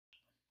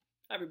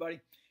Hi,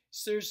 everybody.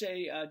 It's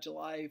Thursday,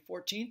 July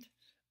 14th.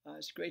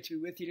 It's great to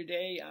be with you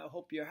today. I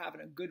hope you're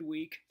having a good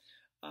week.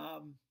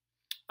 I'm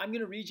going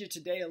to read you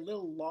today a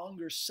little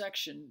longer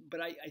section,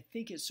 but I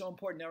think it's so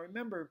important. Now,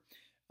 remember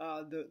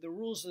the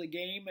rules of the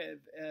game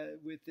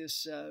with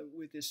this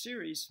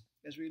series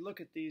as we look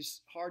at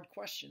these hard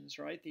questions,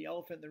 right? The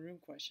elephant in the room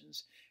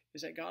questions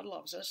is that God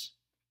loves us.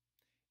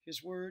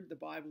 His word, the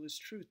Bible, is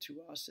truth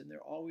to us, and they're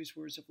always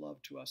words of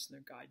love to us and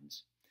their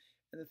guidance.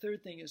 And the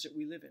third thing is that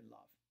we live in love.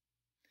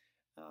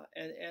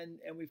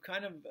 And we've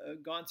kind of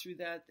gone through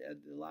that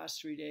the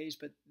last 3 days,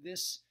 but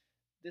this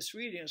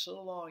reading is a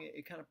little long.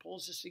 It kind of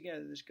pulls this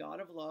together. This God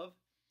of love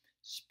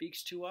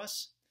speaks to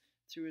us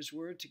through His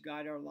Word to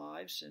guide our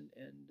lives and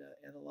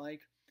the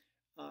like,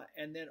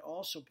 and then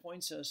also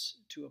points us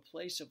to a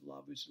place of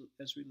love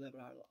as we live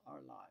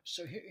our lives.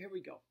 So here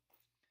we go.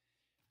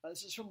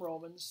 This is from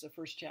Romans, the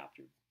first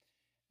chapter.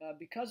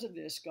 Because of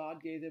this,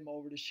 God gave them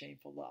over to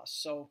shameful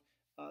lust. So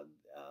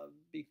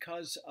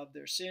because of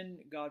their sin,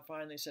 God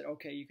finally said,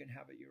 okay, you can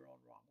have it your own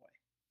wrong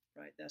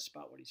way, right? That's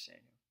about what he's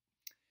saying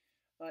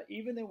here.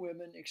 Even the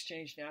women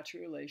exchanged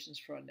natural relations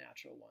for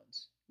unnatural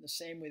ones. In the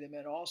same way, the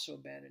men also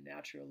abandoned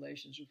natural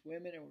relations with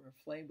women and were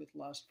inflamed with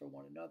lust for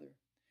one another.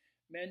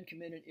 Men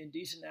committed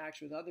indecent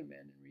acts with other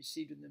men and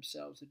received in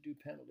themselves the due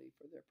penalty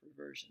for their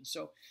perversion.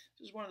 So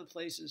this is one of the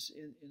places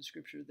in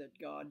Scripture that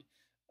God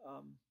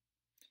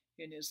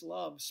in His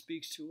love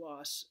speaks to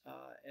us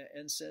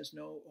and says,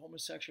 no,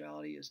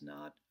 homosexuality is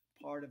not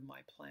part of my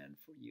plan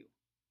for you.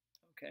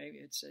 Okay,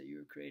 it's you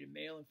were created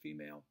male and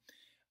female,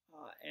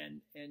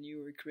 and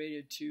you were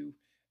created to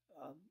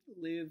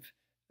live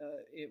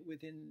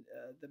within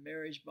the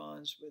marriage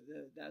bonds.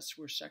 That's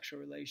where sexual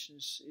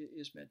relations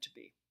is meant to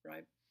be,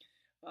 right?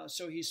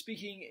 So he's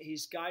speaking,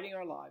 he's guiding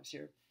our lives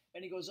here,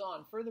 and he goes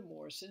on.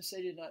 Furthermore, since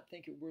they did not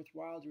think it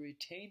worthwhile to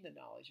retain the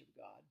knowledge of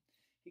God,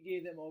 He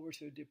gave them over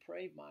to a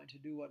depraved mind to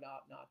do what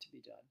ought not to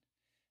be done.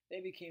 They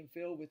became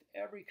filled with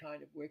every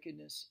kind of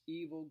wickedness,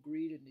 evil,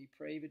 greed, and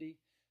depravity.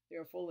 They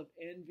are full of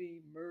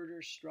envy,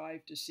 murder,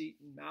 strife, deceit,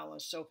 and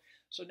malice. So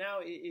now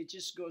it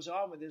just goes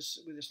on with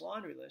this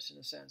laundry list in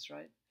a sense,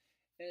 right?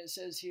 And it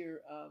says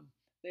here,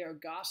 they are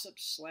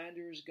gossips,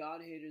 slanderers,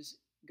 God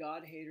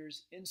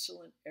haters,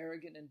 insolent,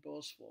 arrogant, and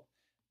boastful.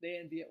 They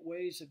envy at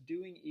ways of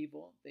doing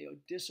evil. They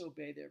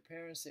disobey their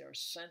parents. They are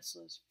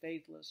senseless,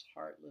 faithless,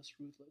 heartless,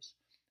 ruthless.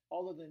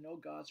 Although they know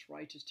God's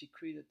righteous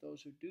decree that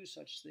those who do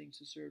such things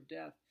deserve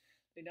death,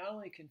 they not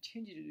only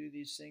continue to do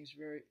these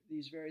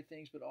very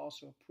things, but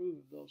also approve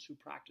of those who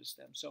practice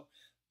them. So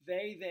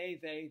they,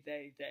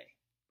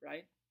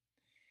 right?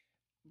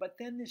 But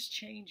then this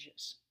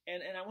changes.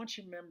 And I want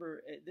you to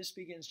remember, this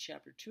begins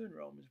chapter 2 in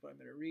Romans, what I'm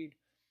going to read.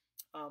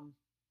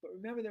 But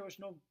remember, there was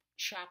no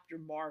chapter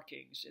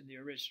markings in the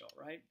original,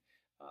 right?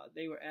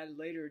 They were added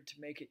later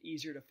to make it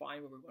easier to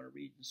find what we're going to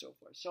read and so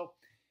forth. So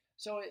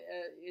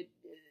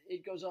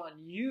it goes on,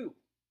 you.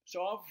 So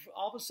all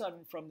of a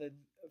sudden from the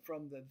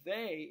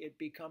they, it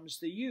becomes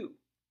the you.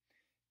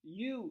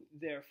 You,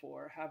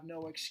 therefore, have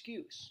no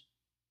excuse.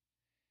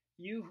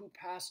 You who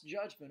pass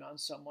judgment on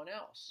someone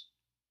else.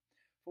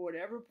 For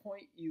whatever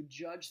point you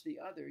judge the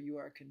other, you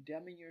are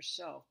condemning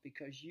yourself,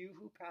 because you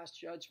who pass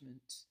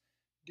judgments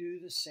do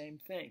the same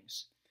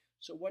things.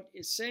 So what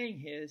it's saying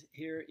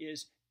here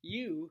is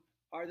you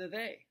are the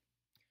they.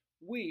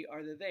 We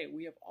are the they.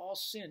 We have all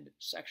sinned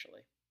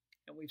sexually.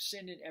 And we've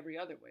sinned in every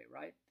other way,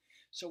 right?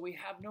 So we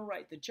have no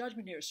right. The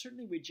judgment here,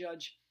 certainly we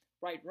judge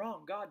right,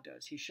 wrong. God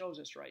does. He shows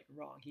us right and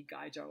wrong. He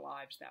guides our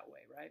lives that way,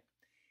 right?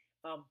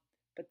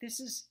 But this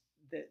is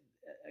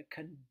a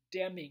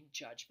condemning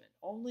judgment.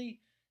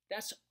 Only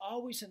that's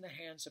always in the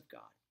hands of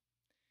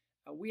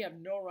God. We have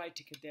no right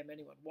to condemn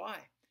anyone. Why?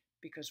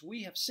 Because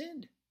we have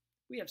sinned.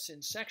 We have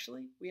sinned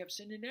sexually. We have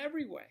sinned in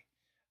every way.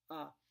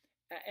 And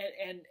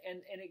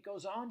it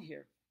goes on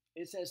here.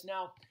 It says,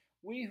 now,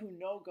 we who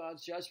know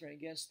God's judgment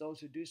against those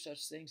who do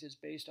such things is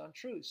based on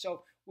truth.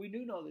 So we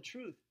do know the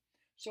truth.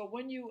 So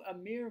when you, a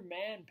mere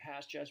man,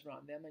 pass judgment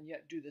on them and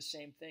yet do the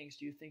same things,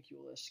 do you think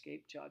you will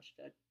escape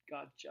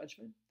God's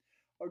judgment?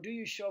 Or do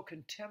you show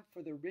contempt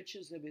for the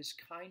riches of His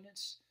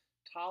kindness,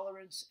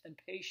 tolerance, and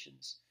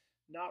patience,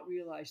 not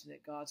realizing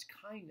that God's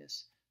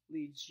kindness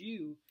leads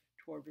you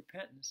toward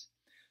repentance?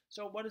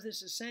 So what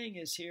this is saying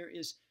is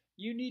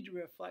you need to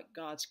reflect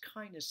God's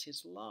kindness,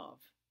 His love,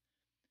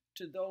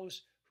 to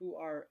those who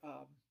are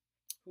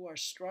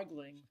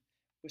struggling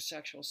with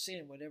sexual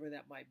sin, whatever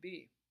that might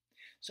be.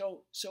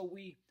 So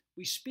we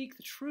speak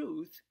the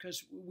truth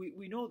because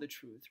we know the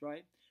truth,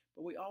 right?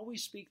 But we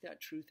always speak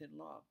that truth in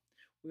love.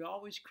 We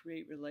always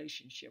create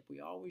relationship.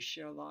 We always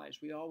share lives.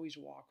 We always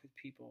walk with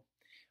people.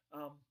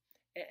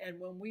 And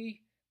when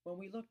we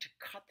look to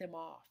cut them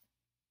off,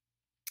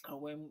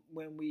 when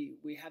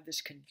we have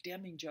this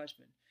condemning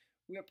judgment,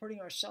 we are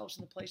putting ourselves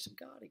in the place of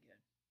God again.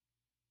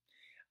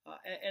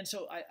 And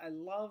so I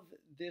love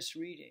this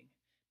reading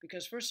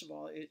because, first of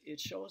all, it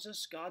shows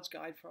us God's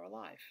guide for our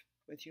life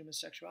with human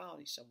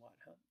sexuality somewhat.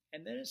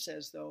 And then it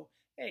says, though,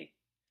 hey,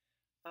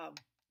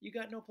 you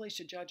got no place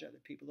to judge other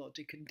people, though,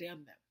 to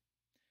condemn them,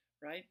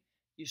 right?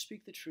 You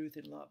speak the truth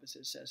in love, as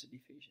it says in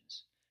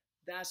Ephesians.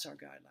 That's our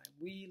guideline.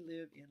 We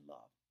live in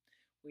love.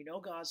 We know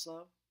God's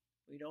love.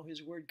 We know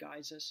His word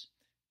guides us.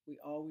 We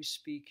always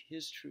speak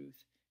His truth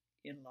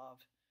in love,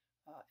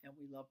 and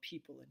we love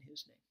people in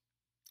His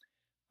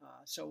name.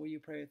 So will you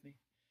pray with me?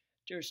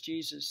 Dearest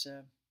Jesus,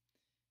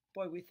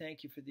 boy, we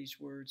thank you for these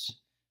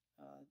words.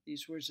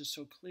 These words that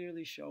so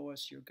clearly show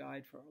us your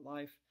guide for our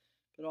life,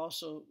 but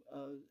also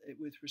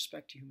with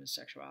respect to human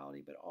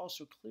sexuality, but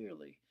also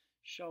clearly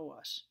show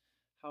us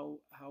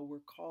how we're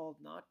called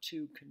not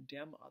to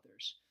condemn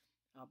others,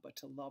 but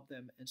to love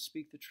them and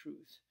speak the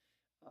truth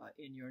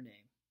in your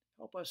name.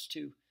 Help us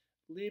to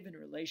live in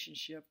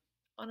relationship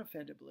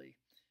unoffendably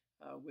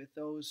with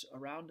those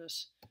around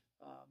us.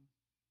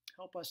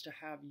 Help us to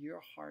have your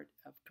heart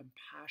of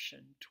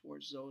compassion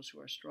towards those who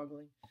are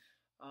struggling.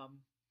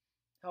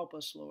 Help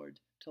us, Lord,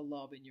 to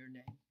love in your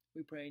name.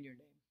 We pray in your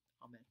name.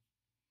 Amen.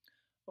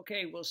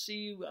 Okay, we'll see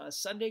you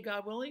Sunday,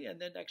 God willing,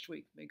 and then next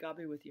week. May God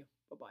be with you.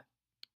 Bye-bye.